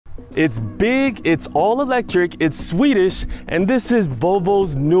It's big, it's all electric, it's Swedish, and this is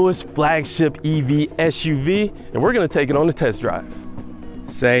Volvo's newest flagship EV SUV, and we're gonna take it on a test drive.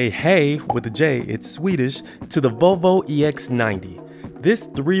 Say hey with a J, it's Swedish, to the Volvo EX90. This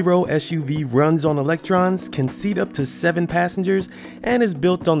 3-row SUV runs on electrons, can seat up to 7 passengers, and is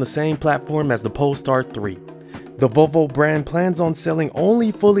built on the same platform as the Polestar 3. The Volvo brand plans on selling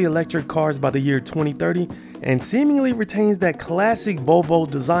only fully electric cars by the year 2030 and seemingly retains that classic Volvo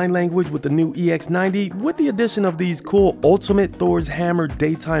design language with the new EX90 with the addition of these cool Ultimate Thor's Hammer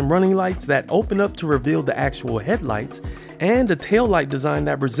daytime running lights that open up to reveal the actual headlights and a taillight design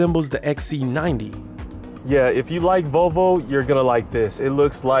that resembles the XC90. Yeah, if you like Volvo, you're gonna like this. It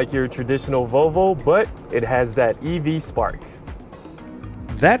looks like your traditional Volvo, but it has that EV spark.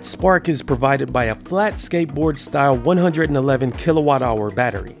 That spark is provided by a flat skateboard style 111 kilowatt-hour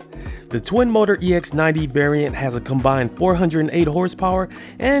battery. The twin-motor EX90 variant has a combined 408 horsepower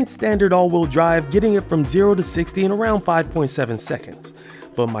and standard all-wheel drive, getting it from 0 to 60 in around 5.7 seconds.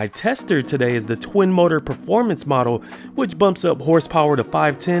 But my tester today is the twin-motor performance model, which bumps up horsepower to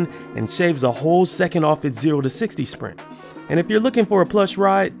 510 and shaves a whole second off its 0 to 60 sprint. And if you're looking for a plush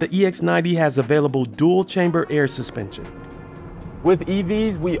ride, the EX90 has available dual-chamber air suspension. With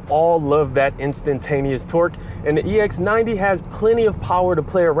EVs, we all love that instantaneous torque, and the EX90 has plenty of power to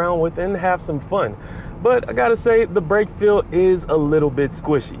play around with and have some fun. But I gotta say, the brake feel is a little bit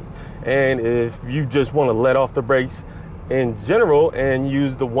squishy. And if you just wanna let off the brakes in general and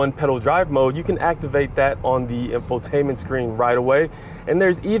use the one pedal drive mode, you can activate that on the infotainment screen right away. And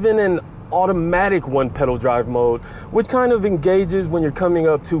there's even an automatic one pedal drive mode, which kind of engages when you're coming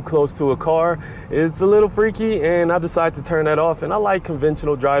up too close to a car. It's a little freaky, and I decided to turn that off, and I like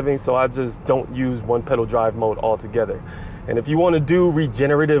conventional driving, so I just don't use one pedal drive mode altogether. And if you want to do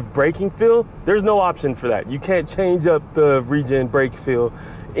regenerative braking feel, there's no option for that. You can't change up the regen brake feel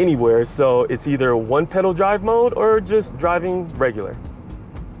anywhere, so it's either one pedal drive mode or just driving regular.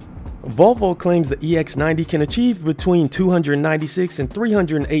 Volvo claims the EX90 can achieve between 296 and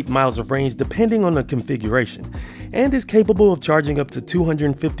 308 miles of range depending on the configuration, and is capable of charging up to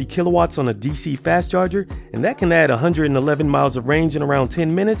 250 kilowatts on a DC fast charger, and that can add 111 miles of range in around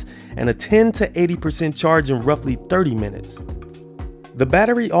 10 minutes and a 10 to 80% charge in roughly 30 minutes. The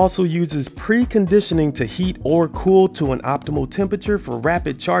battery also uses preconditioning to heat or cool to an optimal temperature for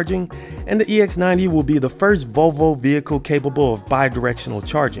rapid charging, and the EX90 will be the first Volvo vehicle capable of bidirectional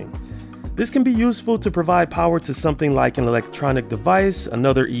charging. This can be useful to provide power to something like an electronic device,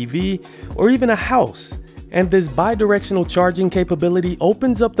 another EV, or even a house. And this bidirectional charging capability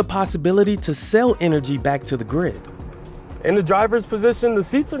opens up the possibility to sell energy back to the grid. In the driver's position, the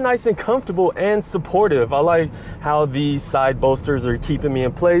seats are nice and comfortable and supportive. I like how the side bolsters are keeping me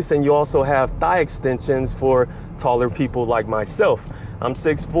in place, and you also have thigh extensions for taller people like myself. I'm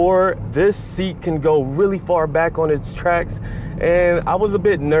 6'4", this seat can go really far back on its tracks, and I was a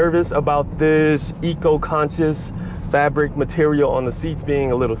bit nervous about this eco-conscious fabric material on the seats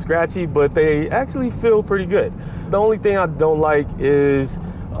being a little scratchy, but they actually feel pretty good. The only thing I don't like is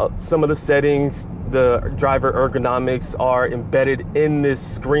some of the settings. The driver ergonomics are embedded in this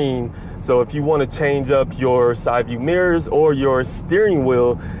screen, so if you want to change up your side view mirrors or your steering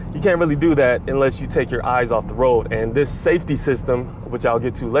wheel, you can't really do that unless you take your eyes off the road. And this safety system, which I'll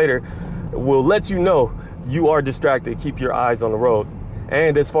get to later, will let you know you are distracted. Keep your eyes on the road.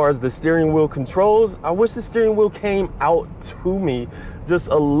 And as far as the steering wheel controls, I wish the steering wheel came out to me just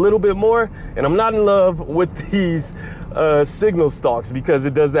a little bit more. And I'm not in love with these signal stalks, because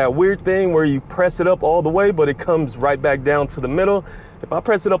it does that weird thing where you press it up all the way, but it comes right back down to the middle. If I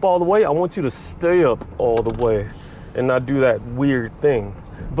press it up all the way, I want you to stay up all the way and not do that weird thing.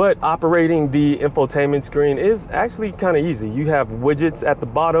 But operating the infotainment screen is actually kind of easy. You have widgets at the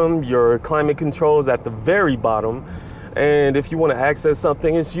bottom, your climate controls at the very bottom. And if you want to access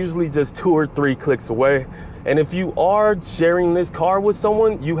something, it's usually just 2 or 3 clicks away. And if you are sharing this car with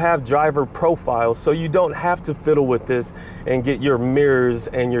someone, you have driver profiles, so you don't have to fiddle with this and get your mirrors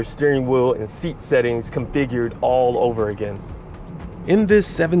and your steering wheel and seat settings configured all over again. In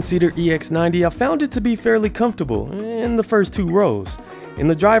this 7-seater EX90, I found it to be fairly comfortable in the first 2 rows. In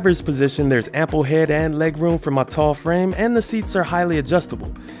the driver's position, there's ample head and leg room for my tall frame, and the seats are highly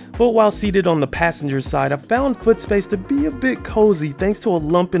adjustable. But while seated on the passenger side, I found foot space to be a bit cozy thanks to a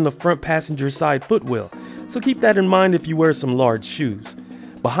lump in the front passenger side footwell. So keep that in mind if you wear some large shoes.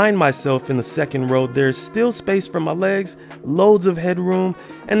 Behind myself in the second row, there's still space for my legs, loads of headroom,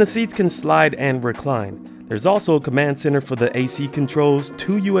 and the seats can slide and recline. There's also a command center for the AC controls,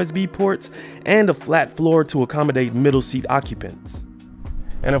 2 USB ports, and a flat floor to accommodate middle seat occupants.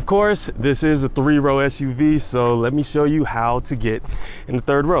 And of course, this is a 3-row SUV, so let me show you how to get in the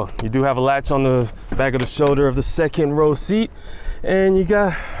 3rd row. You do have a latch on the back of the shoulder of the 2nd row seat, and you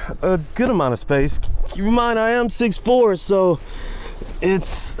got a good amount of space. Keep in mind, I am 6'4", so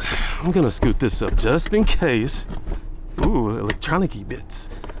I'm gonna scoot this up just in case. Ooh, electronic-y bits.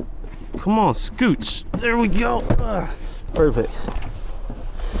 Come on, scooch. There we go. Perfect.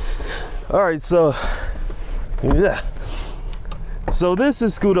 All right, so yeah. So this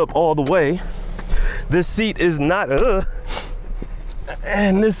is scoot up all the way. This seat is not,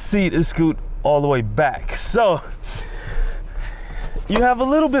 and this seat is scoot all the way back. So you have a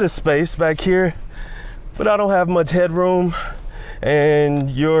little bit of space back here, but I don't have much headroom, and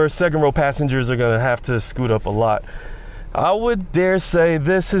your 2nd row passengers are gonna have to scoot up a lot. I would dare say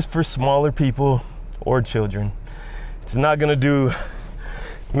this is for smaller people or children. It's not gonna do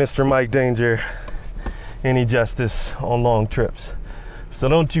Mr. Mike Danger any justice on long trips. So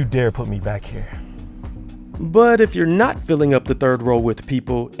don't you dare put me back here. But if you're not filling up the 3rd row with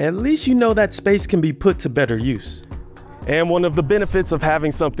people, at least you know that space can be put to better use. And one of the benefits of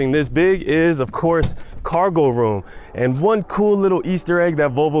having something this big is, of course, cargo room. And one cool little Easter egg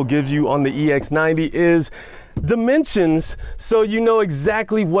that Volvo gives you on the EX90 is dimensions, so you know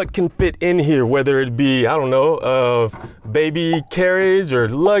exactly what can fit in here, whether it be, I don't know, baby carriage or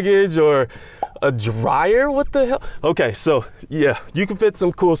luggage or a dryer. What the hell? Okay, so yeah, you can fit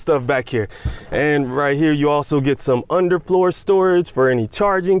some cool stuff back here. And right here, you also get some underfloor storage for any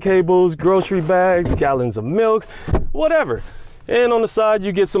charging cables, grocery bags, gallons of milk, whatever. And on the side,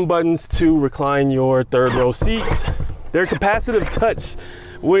 you get some buttons to recline your 3rd row seats. They're capacitive touch,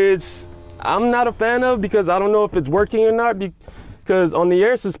 which I'm not a fan of because I don't know if it's working or not, because on the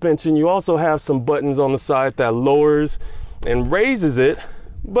air suspension, you also have some buttons on the side that lowers and raises it,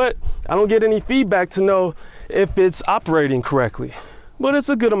 but I don't get any feedback to know if it's operating correctly. But it's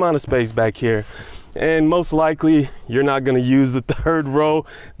a good amount of space back here. And most likely you're not gonna use the 3rd row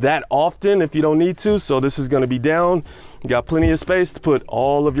that often if you don't need to. So this is gonna be down. You got plenty of space to put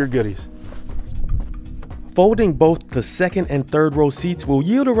all of your goodies. Folding both the 2nd and 3rd row seats will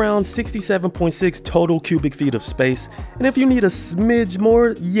yield around 67.6 total cubic feet of space. And if you need a smidge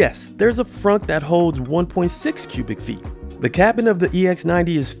more, yes, there's a front that holds 1.6 cubic feet. The cabin of the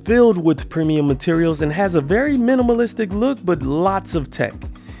EX90 is filled with premium materials and has a very minimalistic look, but lots of tech.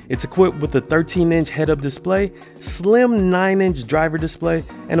 It's equipped with a 13-inch head-up display, slim 9-inch driver display,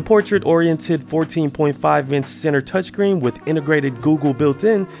 and a portrait-oriented 14.5-inch center touchscreen with integrated Google built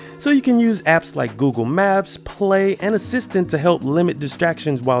in, so you can use apps like Google Maps, Play, and Assistant to help limit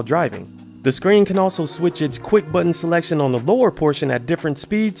distractions while driving. The screen can also switch its quick button selection on the lower portion at different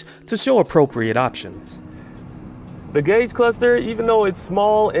speeds to show appropriate options. The gauge cluster, even though it's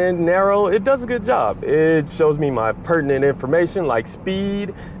small and narrow, it does a good job. It shows me my pertinent information like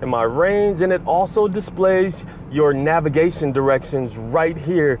speed and my range, and it also displays your navigation directions right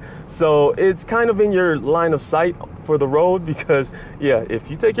here. So it's kind of in your line of sight for the road because, yeah,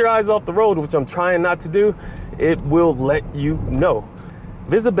 if you take your eyes off the road, which I'm trying not to do, it will let you know.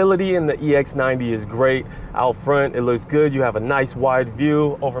 Visibility in the EX90 is great. Out front, it looks good. You have a nice wide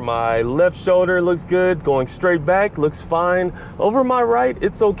view. Over my left shoulder looks good. Going straight back looks fine. Over my right,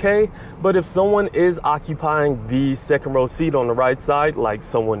 it's okay. But if someone is occupying the 2nd row seat on the right side, like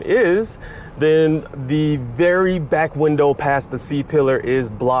someone is, then the very back window past the C-pillar is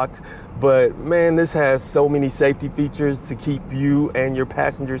blocked. But man, this has so many safety features to keep you and your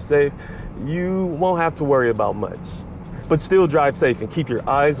passengers safe. You won't have to worry about much. But still drive safe and keep your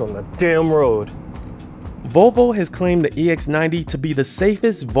eyes on the damn road. Volvo has claimed the EX90 to be the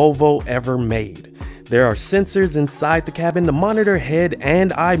safest Volvo ever made. There are sensors inside the cabin to monitor head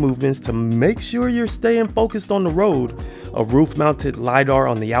and eye movements to make sure you're staying focused on the road, a roof-mounted LiDAR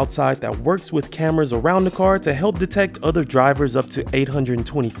on the outside that works with cameras around the car to help detect other drivers up to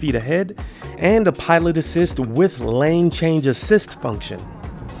 820 feet ahead, and a pilot assist with lane change assist function.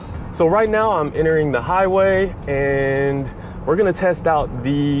 So right now I'm entering the highway and we're gonna test out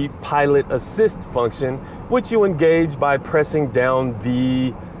the pilot assist function, which you engage by pressing down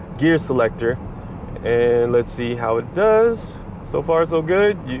the gear selector. And let's see how it does. So far so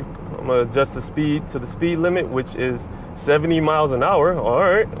good. I'm gonna adjust the speed to the speed limit, which is 70 miles an hour. All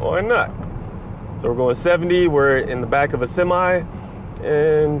right, why not? So we're going 70, we're in the back of a semi,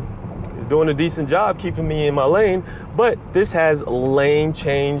 and it's doing a decent job keeping me in my lane, but this has lane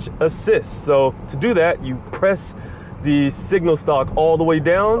change assist. So to do that, you press the signal stalk all the way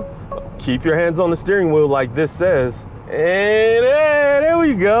down, keep your hands on the steering wheel like this says, and there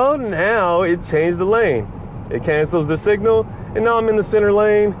we go. Now it changed the lane. It cancels the signal, and now I'm in the center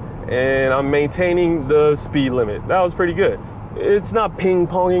lane, and I'm maintaining the speed limit. That was pretty good. It's not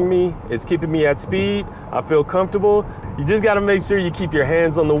ping-ponging me, it's keeping me at speed. I feel comfortable. You just gotta make sure you keep your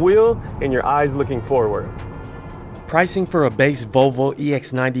hands on the wheel and your eyes looking forward. Pricing for a base Volvo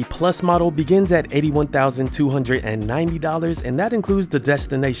EX90 Plus model begins at $81,290, and that includes the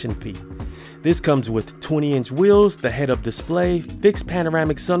destination fee. This comes with 20-inch wheels, the head-up display, fixed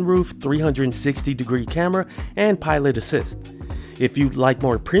panoramic sunroof, 360-degree camera, and pilot assist. If you'd like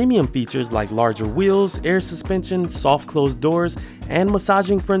more premium features like larger wheels, air suspension, soft closed doors, and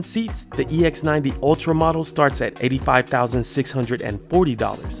massaging front seats, the EX90 Ultra model starts at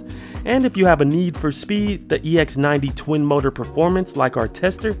 $85,640. And if you have a need for speed, the EX90 twin motor performance like our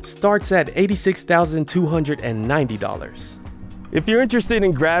tester starts at $86,290. If you're interested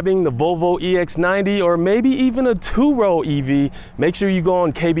in grabbing the Volvo EX90 or maybe even a two-row EV, make sure you go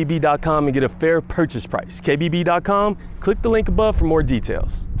on kbb.com and get a fair purchase price. kbb.com, click the link above for more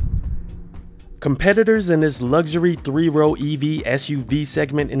details. Competitors in this luxury three-row EV SUV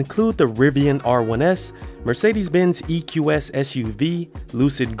segment include the Rivian R1S, Mercedes-Benz EQS SUV,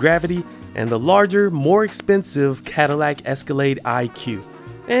 Lucid Gravity, and the larger, more expensive Cadillac Escalade IQ.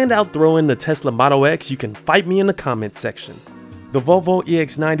 And I'll throw in the Tesla Model X. You can fight me in the comments section. The Volvo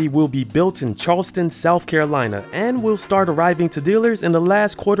EX90 will be built in Charleston, South Carolina, and will start arriving to dealers in the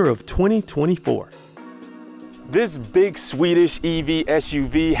last quarter of 2024. This big Swedish EV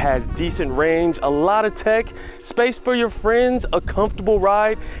SUV has decent range, a lot of tech, space for your friends, a comfortable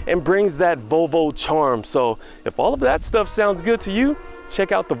ride, and brings that Volvo charm. So if all of that stuff sounds good to you,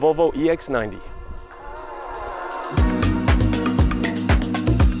 check out the Volvo EX90.